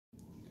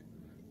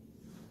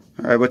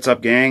Alright, what's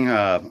up, gang?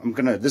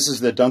 This is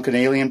the Duncan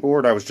Alien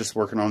board I was just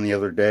working on the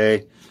other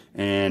day,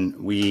 and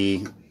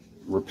we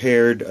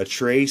repaired a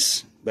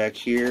trace back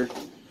here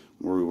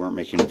where we weren't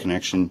making a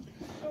connection.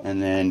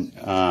 And then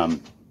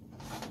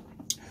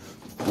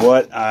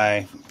when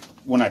I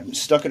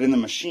stuck it in the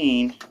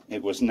machine,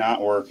 it was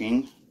not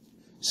working,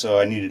 so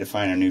I needed to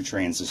find a new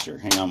transistor.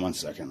 Hang on one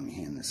second, let me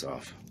hand this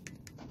off.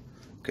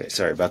 Okay,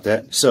 sorry about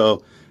that.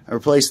 So I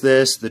replaced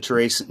this. The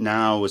trace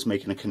now was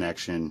making a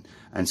connection,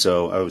 and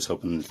so I was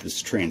hoping that this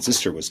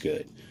transistor was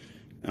good.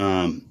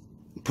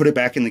 Put it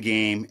back in the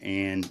game,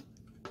 and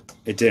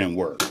it didn't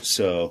work.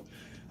 So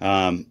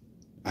I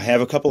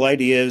have a couple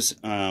ideas.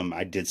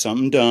 I did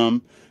something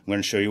dumb. I'm going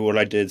to show you what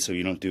I did so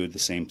you don't do the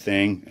same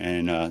thing,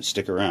 and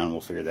stick around.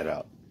 We'll figure that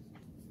out.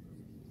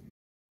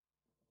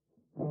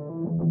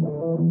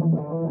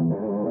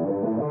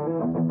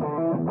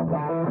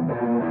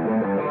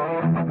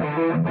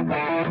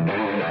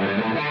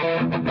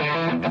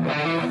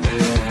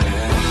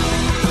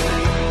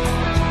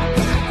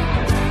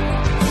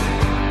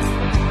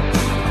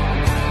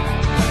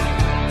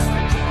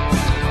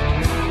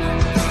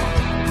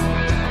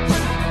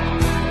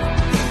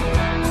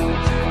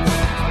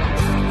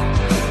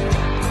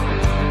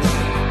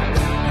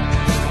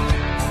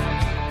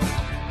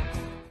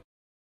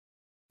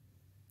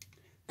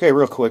 Okay,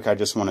 real quick, I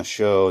just want to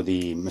show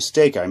the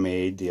mistake I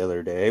made the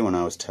other day when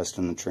I was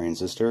testing the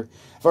transistor.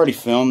 I've already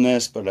filmed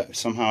this, but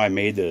somehow I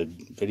made the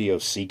video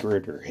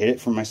secret or hid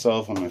it from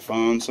myself on my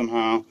phone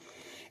somehow.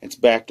 It's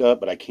backed up,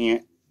 but I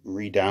can't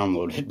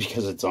re-download it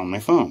because it's on my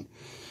phone.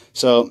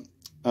 So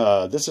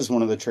this is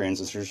one of the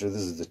transistors, or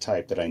this is the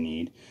type that I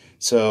need.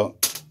 So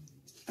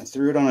I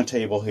threw it on a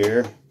table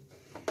here.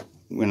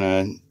 I'm going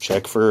to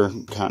check for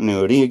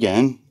continuity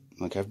again,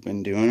 like I've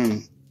been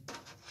doing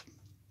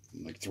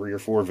like 3 or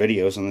 4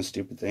 videos on this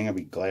stupid thing. I'd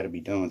be glad to be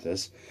done with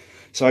this.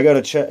 So I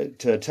got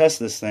to test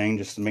this thing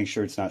just to make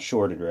sure it's not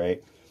shorted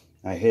right.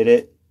 I hit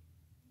it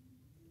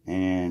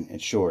and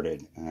it's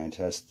shorted. And I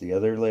test the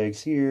other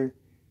legs here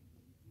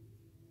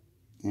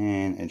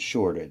and it's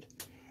shorted.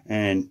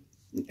 And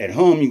at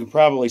home you can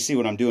probably see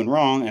what I'm doing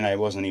wrong, and I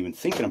wasn't even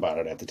thinking about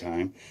it at the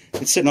time.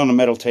 It's sitting on a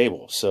metal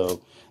table,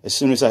 so as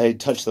soon as I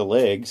touch the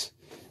legs,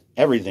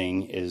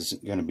 everything is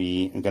going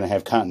to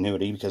have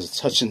continuity because it's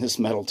touching this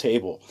metal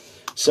table.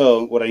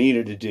 So what I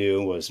needed to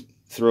do was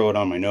throw it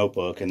on my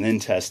notebook and then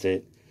test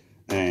it,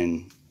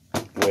 and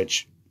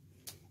which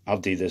I'll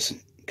do this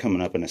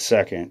coming up in a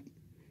second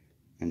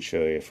and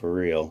show you for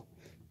real.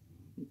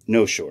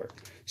 No short.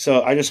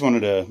 So I just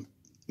wanted to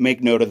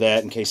make note of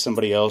that in case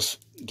somebody else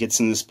gets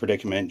in this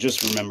predicament.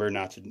 Just remember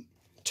not to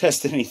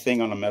test anything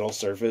on a metal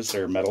surface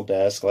or metal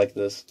desk like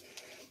this.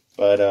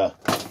 But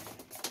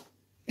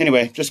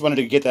anyway, just wanted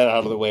to get that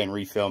out of the way and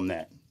refilm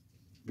that.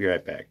 Be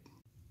right back.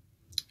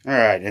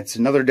 Alright, it's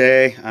another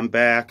day. I'm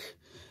back.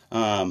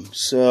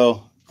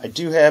 So I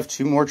do have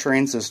 2 more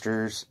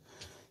transistors.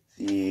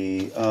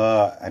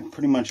 I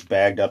pretty much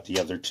bagged up the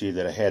other 2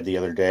 that I had the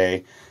other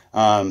day.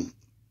 I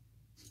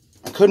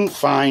couldn't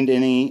find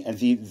any.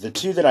 The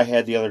 2 that I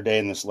had the other day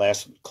in this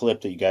last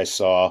clip that you guys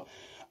saw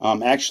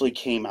actually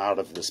came out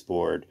of this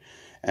board.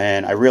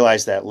 And I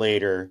realized that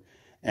later.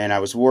 And I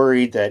was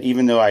worried that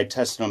even though I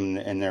tested them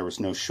and there was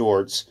no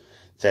shorts,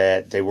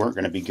 that they weren't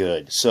going to be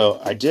good. So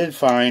I did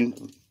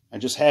find, I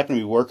just happened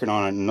to be working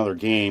on another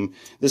game.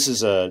 This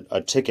is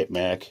a ticket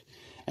mech,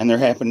 and there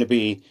happened to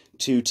be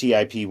 2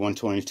 TIP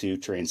 122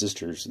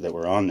 transistors that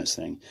were on this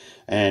thing.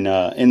 And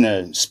in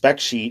the spec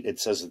sheet,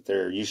 it says that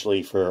they're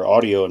usually for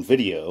audio and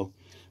video,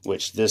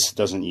 which this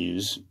doesn't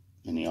use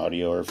any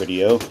audio or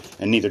video,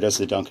 and neither does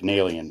the Duncan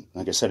Alien.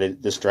 Like I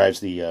said, this drives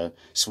the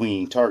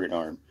swinging target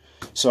arm.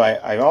 So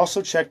I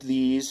also checked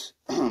these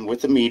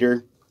with the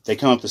meter. They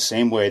come up the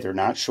same way. They're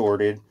not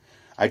shorted.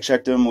 I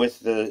checked them with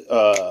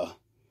the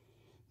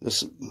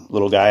this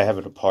little guy. I have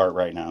it apart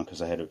right now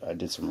because I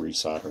did some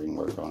resoldering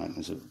work on it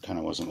because it kind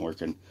of wasn't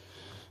working.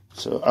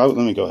 So let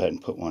me go ahead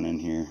and put one in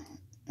here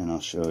and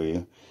I'll show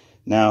you.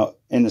 Now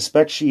in the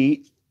spec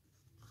sheet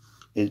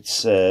it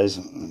says,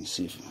 let me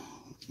see if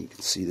you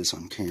can see this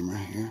on camera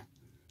here.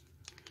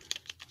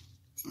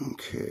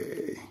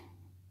 Okay.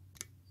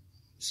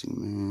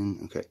 Zoom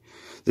in. Okay.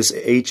 This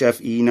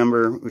HFE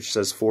number, which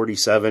says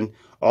 47,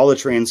 all the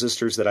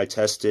transistors that I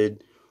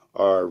tested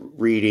are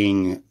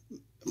reading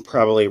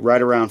probably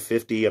right around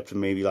 50 up to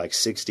maybe like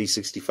 60,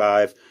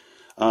 65.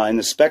 In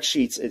the spec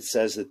sheets, it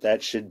says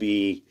that should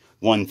be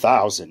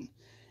 1,000.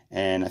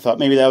 And I thought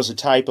maybe that was a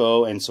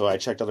typo, and so I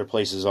checked other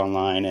places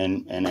online,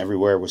 and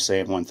everywhere was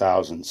saying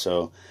 1,000.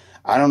 So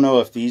I don't know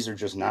if these are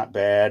just not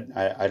bad.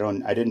 I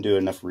didn't do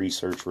enough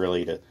research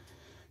really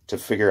to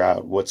figure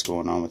out what's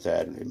going on with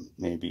that. It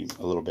may be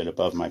a little bit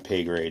above my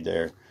pay grade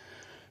there.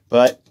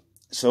 But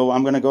so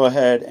I'm going to go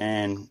ahead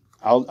and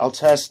I'll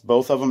test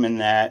both of them in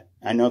that.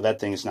 I know that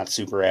thing is not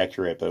super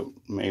accurate, but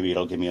maybe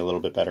it'll give me a little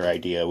bit better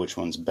idea which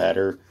one's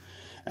better.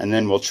 And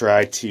then we'll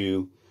try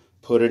to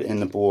put it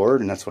in the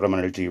board, and that's what I'm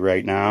going to do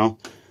right now.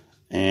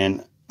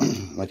 And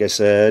like I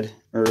said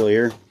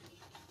earlier,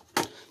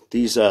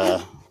 these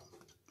let's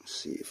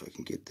see if I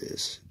can get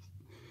this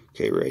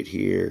Okay, right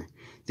here.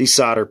 These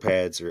solder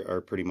pads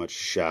are pretty much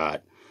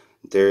shot.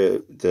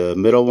 The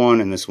middle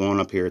one and this one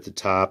up here at the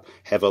top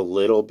have a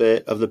little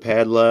bit of the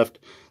pad left.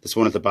 This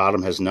one at the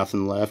bottom has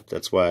nothing left.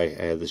 That's why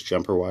I have this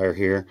jumper wire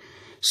here.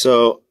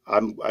 So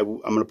I'm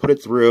going to put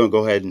it through and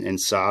go ahead and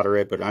solder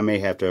it, but I may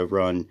have to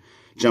run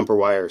jumper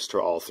wires to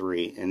all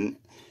three. And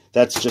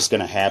that's just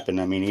going to happen.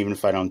 I mean, even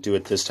if I don't do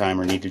it this time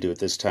or need to do it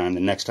this time, the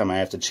next time I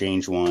have to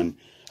change one,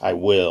 I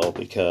will,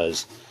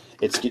 because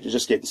it's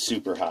just getting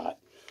super hot.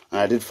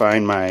 I did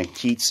find my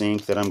heat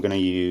sink that I'm going to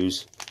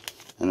use,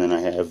 and then I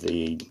have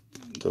the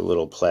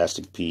little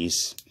plastic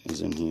piece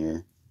is in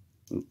here,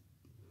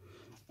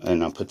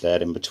 and I'll put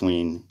that in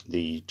between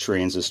the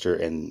transistor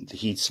and the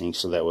heat sink,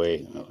 so that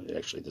way,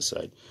 actually this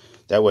side,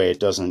 that way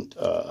it doesn't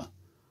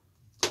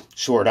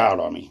short out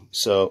on me.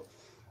 So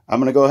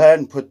I'm going to go ahead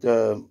and put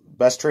the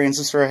best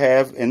transistor I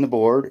have in the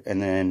board, and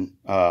then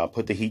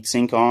put the heat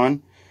sink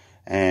on,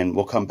 and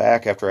we'll come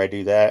back after I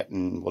do that,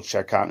 and we'll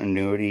check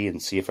continuity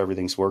and see if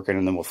everything's working,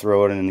 and then we'll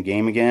throw it in the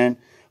game again.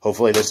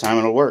 Hopefully this time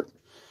it'll work.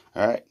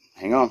 All right,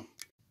 hang on.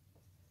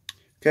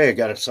 Okay, I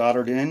got it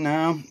soldered in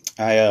now.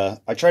 I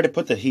tried to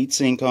put the heat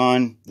sink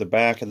on the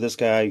back of this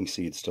guy. You can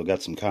see it's still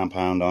got some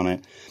compound on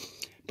it,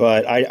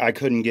 but I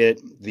couldn't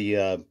get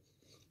the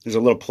there's a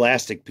little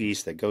plastic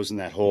piece that goes in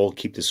that hole,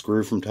 keep the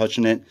screw from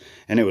touching it,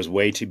 and it was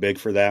way too big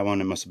for that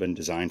one. It must have been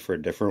designed for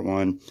a different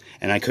one,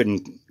 and I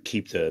couldn't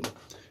keep the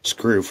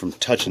screw from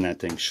touching that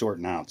thing,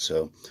 shorting out,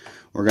 so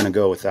we're going to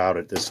go without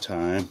it this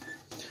time.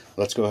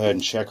 Let's go ahead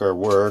and check our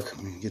work.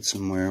 Let me get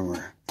somewhere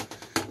where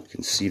you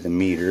can see the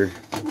meter.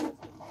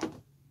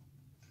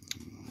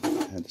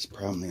 I had this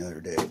problem the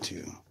other day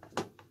too.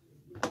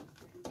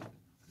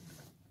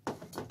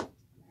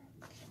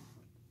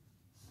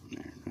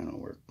 There, that'll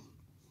work.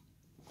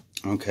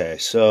 Okay,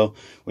 so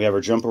we have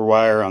our jumper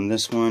wire on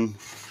this one.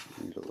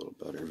 Need a little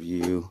better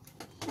view.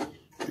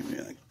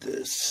 Maybe like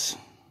this.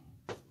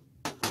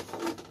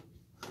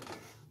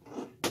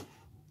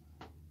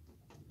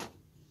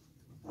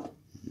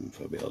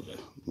 If I'll be able to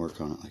work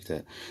on it like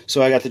that.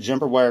 So I got the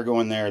jumper wire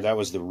going there. That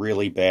was the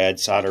really bad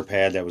solder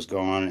pad that was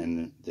gone,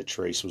 and the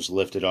trace was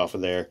lifted off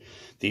of there.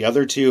 The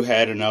other two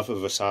had enough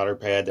of a solder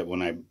pad that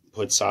when I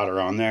put solder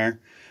on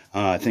there,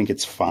 I think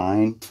it's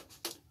fine.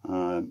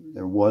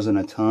 There wasn't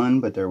a ton,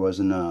 but there was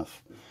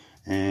enough.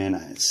 And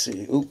let's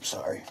see. Oops,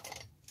 sorry.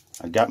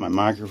 I got my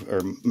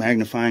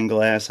magnifying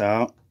glass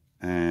out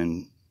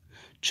and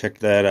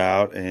checked that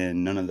out,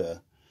 and none of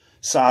the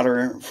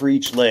solder for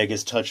each leg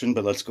is touching,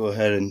 but let's go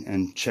ahead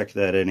and check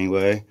that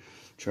anyway.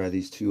 Try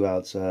these two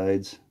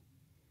outsides.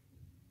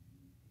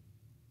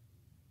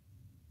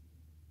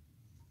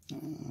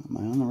 Am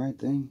I on the right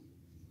thing?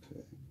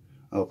 Okay.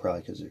 Oh,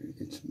 probably because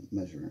it's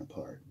measuring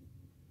apart.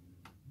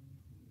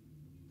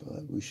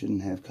 But we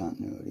shouldn't have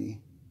continuity.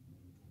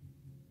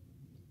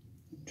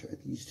 Try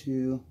these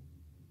two.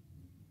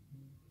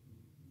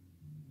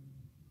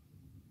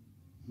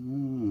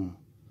 It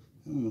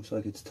looks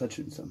like it's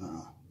touching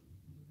somehow.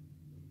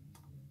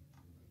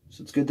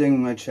 So it's a good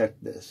thing when I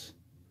checked this.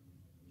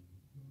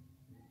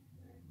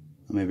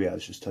 Or maybe I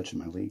was just touching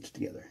my leads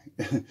together.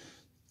 I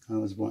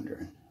was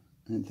wondering.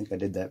 I didn't think I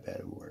did that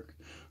bad of work.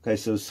 Okay,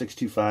 so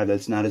 625,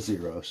 that's not a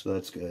 0, so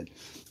that's good.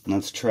 And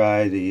let's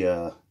try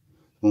the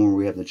one where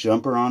we have the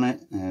jumper on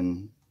it,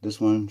 and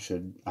this one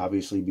should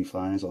obviously be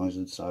fine as long as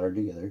it's soldered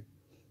together.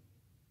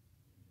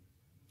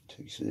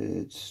 Takes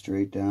it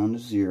straight down to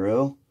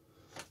 0.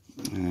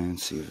 And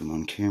see if I'm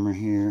on camera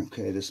here.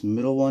 Okay, this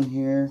middle one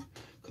here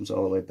comes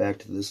all the way back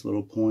to this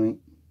little point.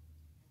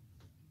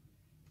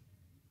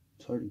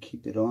 It's hard to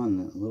keep it on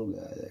that little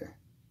guy there.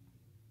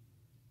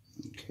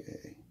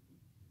 Okay.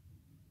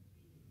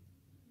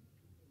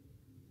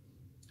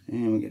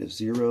 And we get a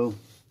 0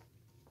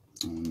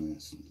 on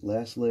this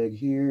last leg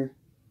here.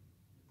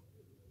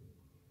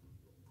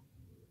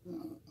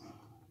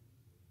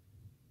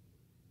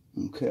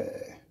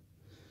 Okay.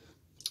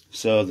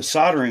 So the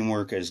soldering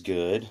work is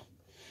good.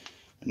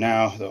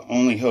 Now the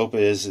only hope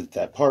is that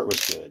that part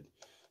was good.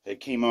 It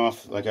came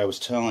off, like I was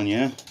telling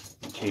you,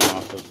 it came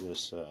off of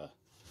this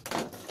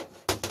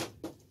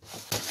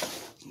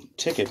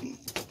ticket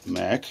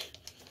mech,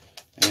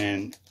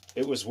 and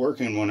it was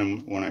working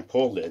when I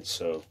pulled it.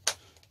 So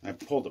I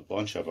pulled a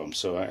bunch of them.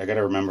 So I got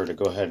to remember to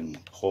go ahead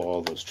and pull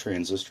all those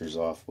transistors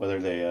off, whether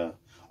they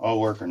all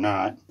work or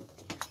not.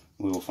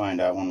 We will find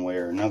out one way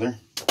or another.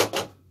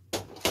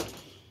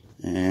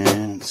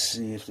 And let's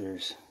see if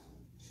there's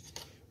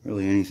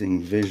really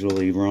anything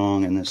visually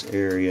wrong in this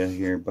area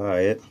here by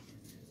it.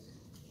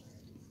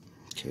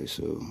 Okay,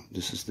 so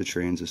this is the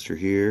transistor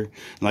here.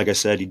 And like I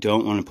said, you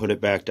don't want to put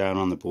it back down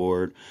on the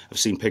board. I've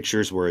seen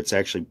pictures where it's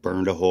actually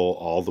burned a hole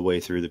all the way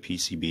through the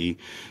PCB,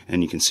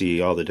 and you can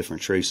see all the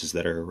different traces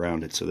that are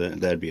around it, so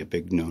that'd be a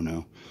big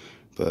no-no.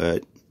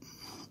 But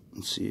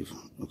let's see if,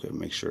 okay,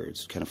 make sure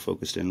it's kind of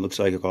focused in. Looks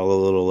like all the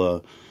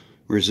little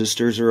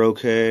resistors are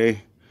okay.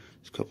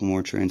 There's a couple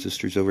more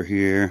transistors over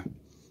here.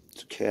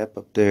 There's a cap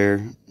up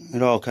there.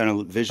 It all kind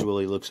of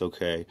visually looks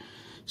okay.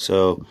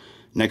 So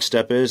next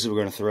step is we're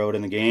going to throw it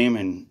in the game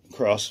and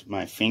cross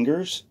my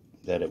fingers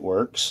that it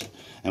works,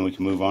 and we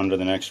can move on to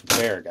the next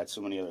repair. Got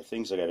so many other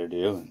things I got to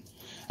do, and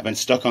I've been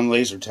stuck on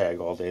laser tag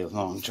all day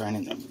long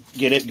trying to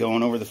get it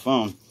going over the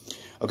phone.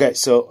 Okay,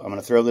 so I'm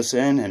gonna throw this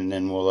in, and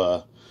then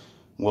we'll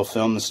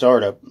film the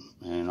startup,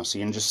 and I'll see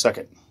you in just a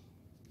second.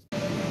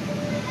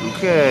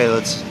 Okay,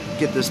 let's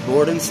get this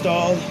board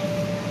installed.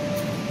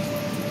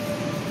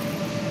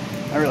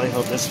 I really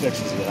hope this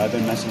fixes it. I've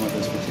been messing with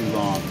this for too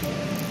long.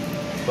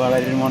 But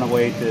I didn't want to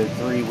wait the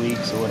 3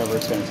 weeks or whatever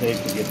it's going to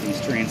take to get these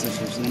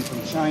transistors in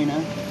from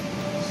China.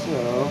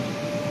 So,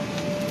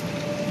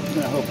 I'm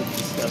going to hope it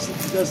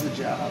does the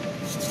job.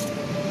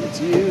 It's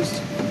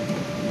used,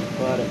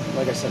 but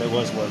like I said, it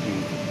was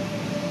working.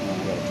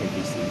 I've got to take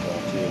these things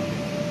off too.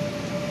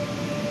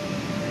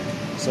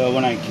 So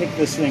when I kick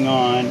this thing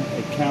on,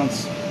 it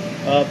counts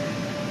up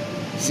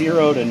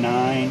 0 to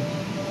 9.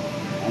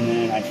 And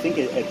then I think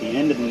at the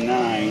end of the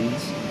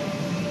 9s,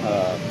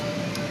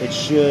 it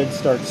should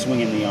start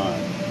swinging the arm.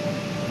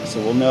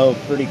 So we'll know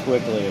pretty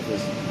quickly if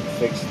this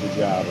fixed the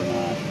job or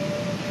not.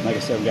 Like I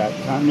said, we've got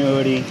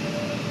continuity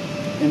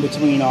in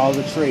between all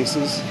the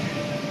traces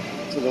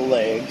to the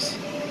legs.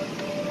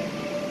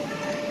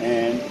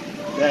 And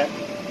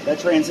that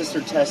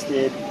transistor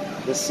tested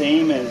the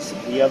same as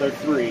the other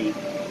 3,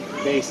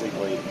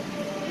 basically,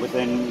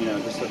 within, you know,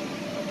 just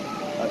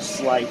a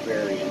slight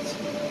variance.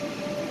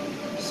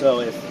 So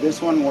if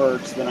this one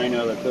works, then I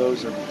know that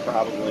those are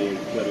probably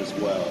good as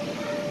well.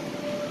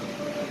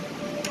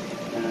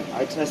 And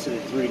I tested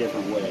it 3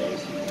 different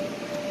ways.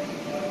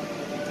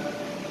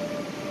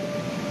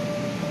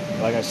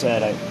 Like I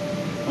said,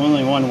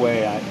 only one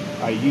way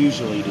I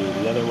usually do.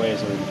 The other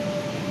ways are,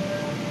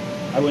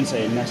 I wouldn't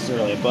say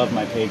necessarily above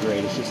my pay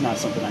grade. It's just not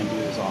something I do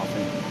as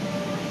often.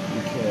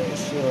 Okay,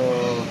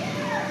 so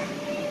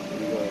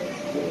we go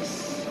like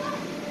this.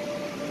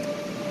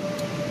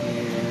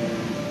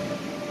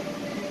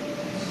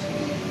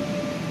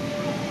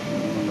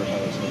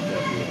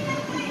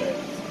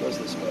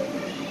 This way.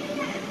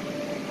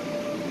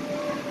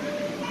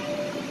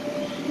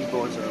 These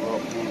boards are a little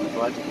pain in the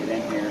butt to get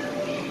in here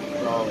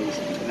for all these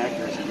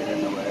connectors that get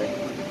in the way.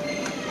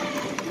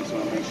 You just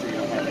want to make sure you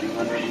don't have any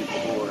underneath the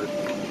board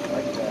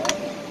like that.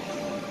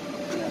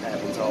 And that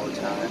happens all the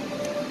time.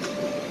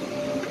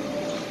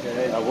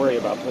 Okay, I worry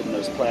about putting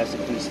those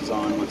plastic pieces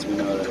on once we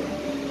know that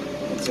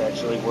it's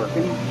actually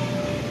working.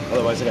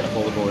 Otherwise I got to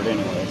pull the board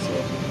anyway,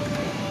 so.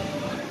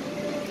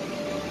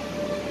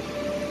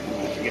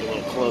 Get a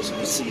little closer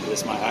to see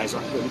this. My eyes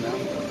aren't good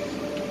enough.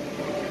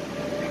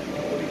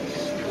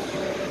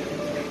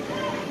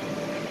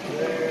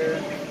 There.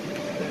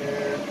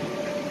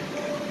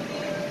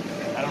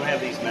 I don't have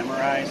these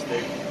memorized.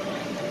 You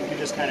can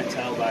just kind of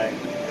tell by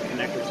the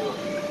connectors will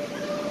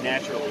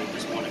naturally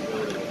just want to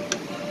go to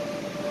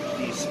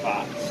these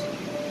spots.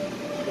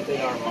 But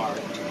they are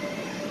marked.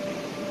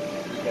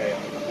 Okay,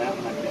 that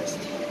one I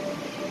missed.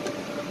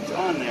 It's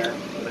on there,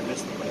 but I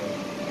missed the way.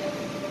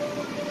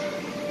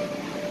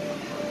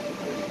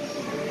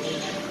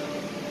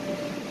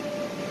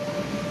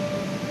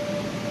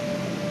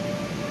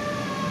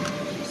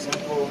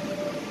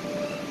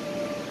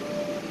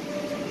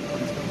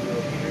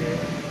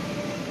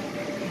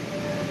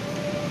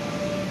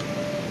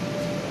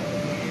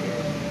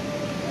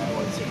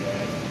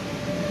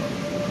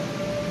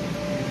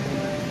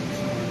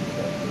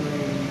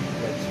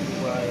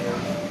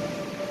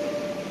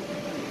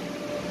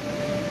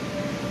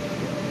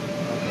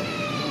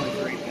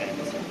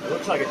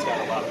 Looks like it's got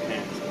a lot of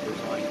pins, but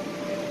there's only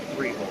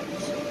 3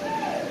 holes.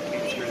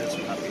 Can't screw this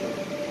one up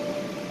either.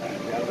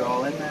 Alright, got it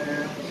all in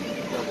there.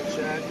 Double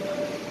check.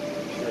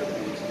 Make sure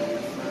everything's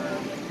going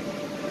firm.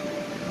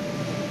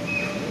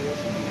 There's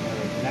some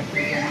other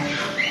connectors on.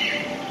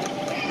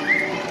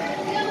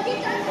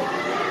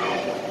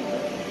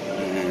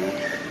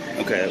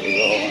 Okay, that was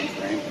all on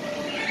frame.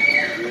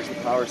 Here's the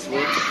power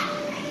switch.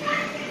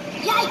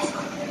 Yikes!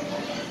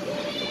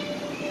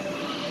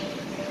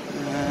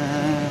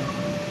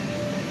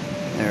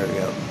 There we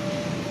go.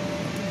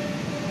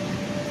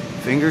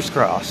 Fingers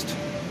crossed.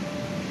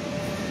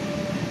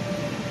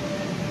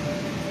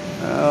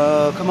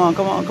 Oh, come on,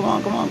 come on, come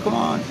on, come on, come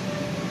on.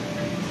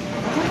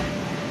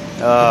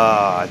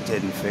 Oh, it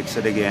didn't fix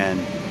it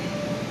again.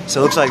 So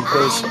it looks like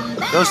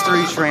those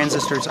 3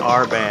 transistors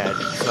are bad.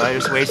 So I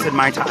just wasted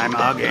my time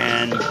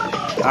again.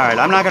 Alright,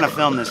 I'm not going to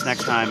film this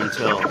next time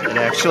until it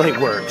actually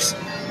works.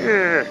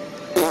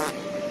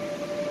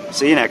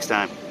 See you next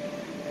time.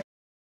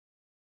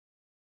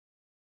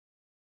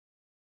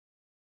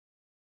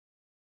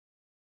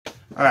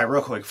 All right,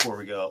 real quick before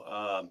we go,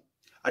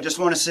 I just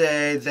want to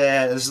say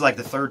that this is like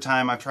the 3rd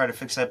time I've tried to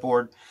fix that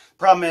board.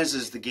 Problem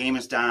is the game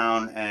is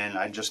down, and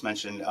I just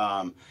mentioned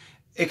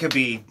it could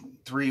be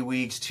 3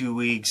 weeks, 2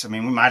 weeks. I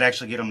mean, we might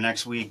actually get them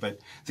next week, but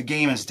the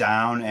game is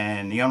down,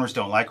 and the owners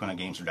don't like when the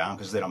games are down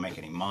because they don't make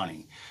any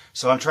money.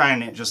 So I'm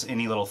trying to, just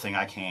any little thing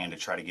I can to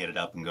try to get it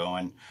up and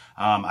going.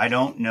 I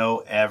don't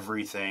know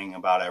everything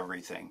about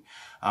everything.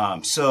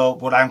 So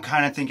what I'm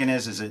kind of thinking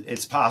is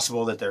it's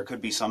possible that there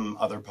could be some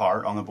other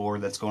part on the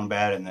board that's going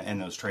bad,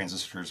 and those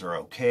transistors are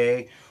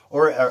okay,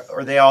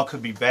 or they all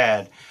could be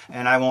bad,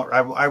 and I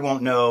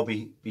won't know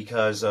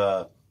because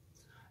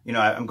you know,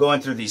 I'm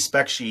going through these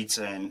spec sheets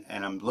and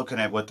I'm looking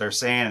at what they're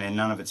saying, and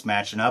none of it's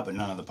matching up and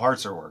none of the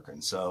parts are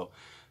working. So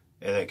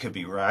it could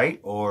be right,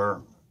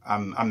 or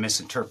I'm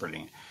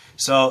misinterpreting.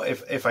 So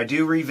if I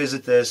do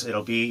revisit this,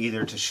 it'll be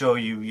either to show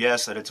you,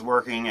 yes, that it's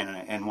working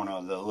in one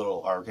of the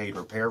little arcade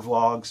repair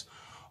vlogs,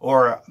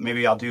 or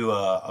maybe I'll do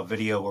a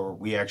video where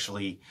we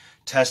actually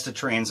test a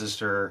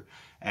transistor,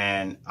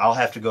 and I'll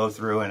have to go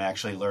through and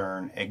actually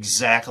learn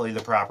exactly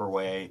the proper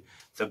way.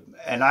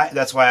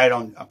 That's why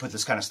I put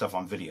this kind of stuff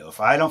on video. If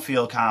I don't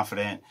feel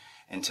confident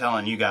in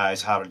telling you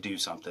guys how to do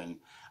something,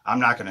 I'm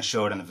not going to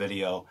show it in the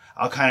video.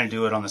 I'll kind of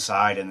do it on the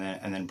side and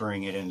then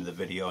bring it into the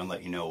video and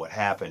let you know what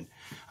happened.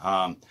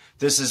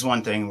 This is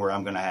one thing where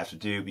I'm going to have to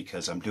do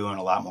because I'm doing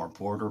a lot more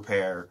board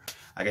repair.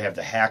 I have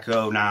the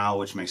Hacko now,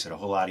 which makes it a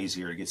whole lot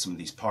easier to get some of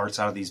these parts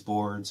out of these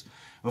boards.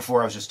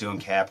 Before I was just doing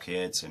cap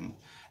kits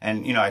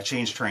and you know, I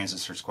changed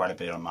transistors quite a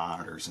bit on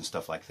monitors and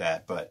stuff like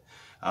that. But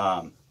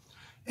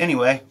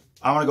anyway,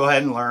 I want to go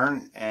ahead and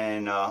learn,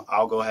 and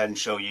I'll go ahead and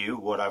show you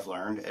what I've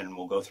learned, and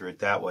we'll go through it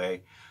that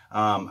way.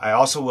 I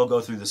also will go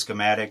through the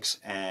schematics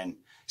and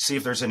see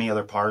if there's any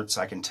other parts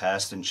I can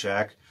test and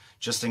check,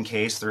 just in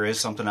case there is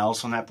something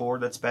else on that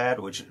board that's bad,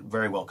 which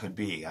very well could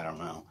be. I don't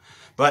know.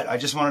 But I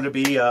just wanted to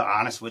be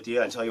honest with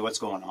you and tell you what's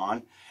going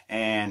on.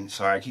 And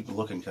sorry, I keep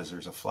looking because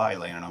there's a fly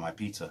landing on my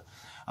pizza.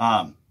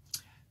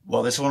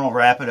 Well, this one will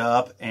wrap it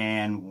up,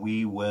 and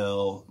we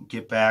will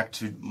get back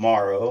to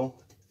tomorrow.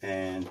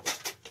 And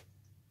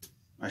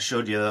I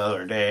showed you the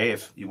other day,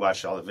 if you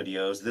watched all the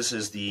videos, this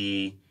is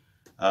the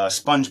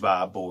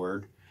SpongeBob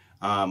board.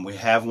 We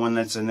have one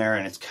that's in there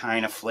and it's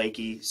kind of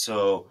flaky,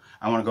 so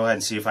I want to go ahead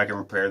and see if I can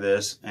repair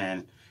this.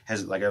 And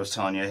has, like I was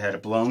telling you, it had a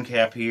blown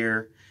cap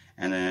here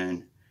and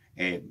then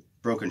a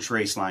broken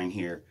trace line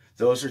here.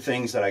 Those are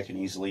things that I can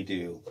easily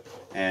do,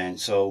 and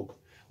so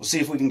we'll see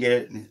if we can get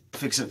it,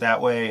 fix it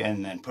that way,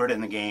 and then put it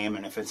in the game.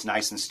 And if it's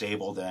nice and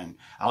stable, then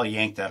I'll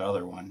yank that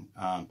other one.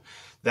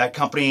 That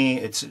company,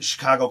 it's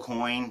Chicago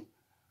Coin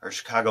or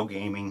Chicago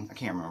Gaming, I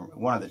can't remember,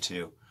 one of the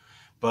two.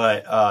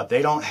 But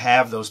they don't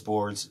have those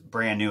boards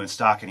brand new in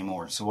stock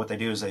anymore. So what they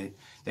do is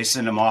they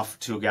send them off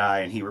to a guy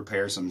and he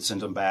repairs them and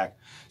sends them back.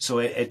 So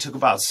it took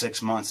about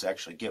 6 months to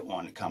actually get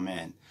one to come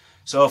in.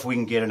 So if we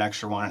can get an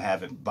extra one and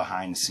have it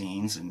behind the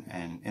scenes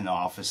and in the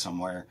office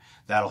somewhere,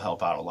 that'll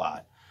help out a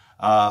lot.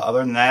 Other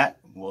than that,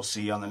 we'll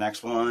see you on the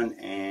next one.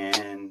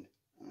 And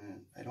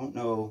I don't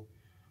know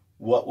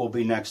what will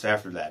be next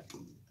after that.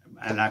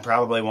 And I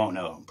probably won't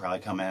know. I'll probably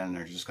come in and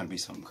there's just going to be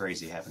something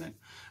crazy happening.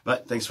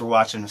 But thanks for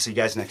watching. I'll see you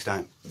guys next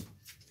time.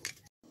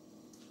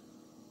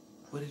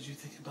 What did you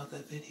think about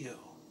that video?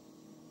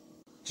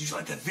 Did you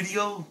like that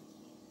video?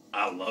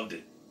 I loved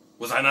it.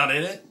 Was I not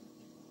in it?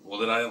 Well,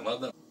 then I didn't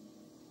love that.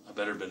 I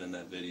better been in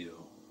that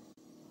video.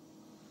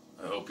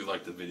 I hope you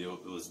liked the video.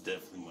 It was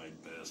definitely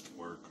my best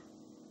work.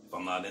 If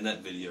I'm not in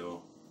that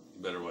video,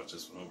 you better watch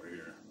this one over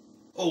here.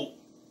 Oh,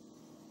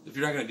 if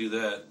you're not going to do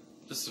that,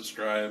 just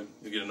subscribe.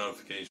 You'll get a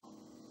notification.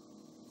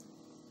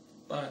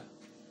 Bye.